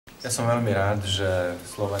Ja som veľmi rád, že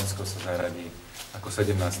Slovensko sa zaradí ako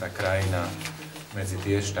 17. krajina medzi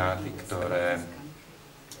tie štáty, ktoré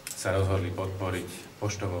sa rozhodli podporiť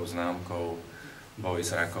poštovou známkou boj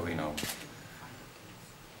s rakovinou.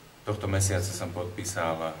 Tohto mesiaca som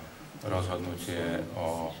podpísal rozhodnutie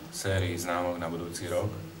o sérii známok na budúci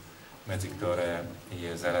rok, medzi ktoré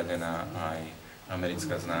je zaradená aj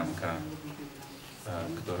americká známka,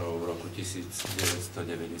 ktorou v roku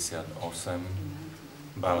 1998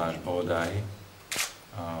 Balazs Boldai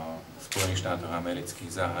v Spojených štátoch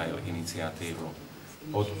amerických zahájil iniciatívu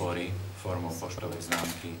podpory formou poštovej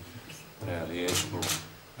známky pre liečbu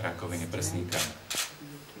rakoviny prsníka.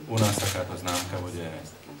 U nás takáto známka bude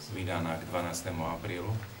vydaná k 12.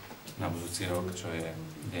 aprílu na budúci rok, čo je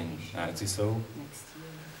deň narcisov.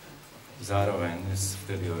 Zároveň s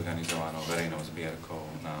vtedy organizovanou verejnou zbierkou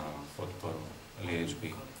na podporu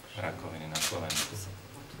liečby rakoviny na Slovensku.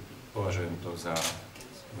 Považujem to za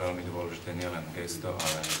veľmi dôležité nielen gesto,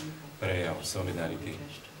 ale prejav solidarity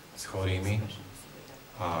s chorými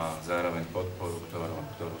a zároveň podporu,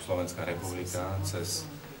 ktorú Slovenská republika cez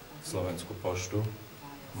Slovenskú poštu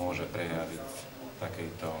môže prejaviť v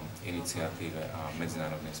takejto iniciatíve a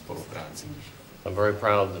medzinárodnej spolupráci. I'm very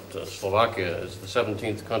proud that Slovakia is the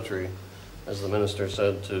 17th country, as the minister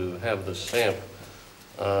said, to have this stamp.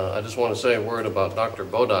 I just want to say a word about Dr.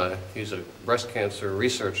 Boldai. He's a breast cancer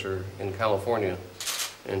researcher in California,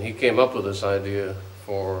 and he came up with this idea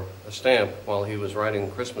for a stamp while he was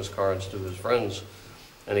writing Christmas cards to his friends,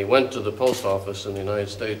 and he went to the post office in the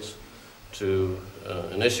United States to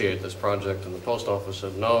initiate this project, and the post office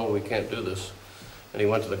said, no, we can't do this. And he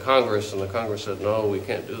went to the Congress, and the Congress said, no, we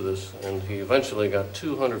can't do this. And he eventually got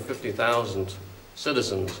 250,000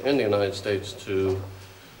 citizens in the United States to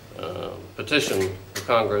petition the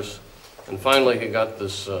Congress, and finally he got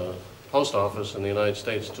this post office in the United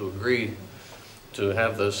States to agree to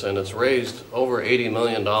have this, and it's raised over $80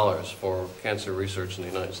 million for cancer research in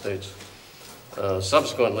the United States.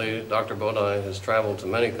 Subsequently, Dr. Boldai has traveled to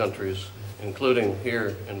many countries, including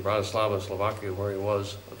here in Bratislava, Slovakia, where he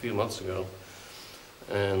was a few months ago,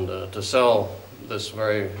 and to sell this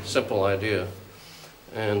very simple idea.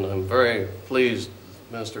 And I'm very pleased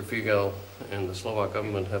Minister Figeľ and the Slovak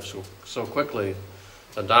government have so quickly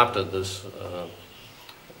adopted this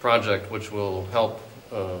project, which will help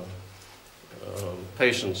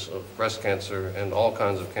patients of breast cancer and all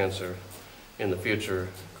kinds of cancer in the future,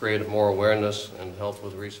 create more awareness and help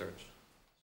with research.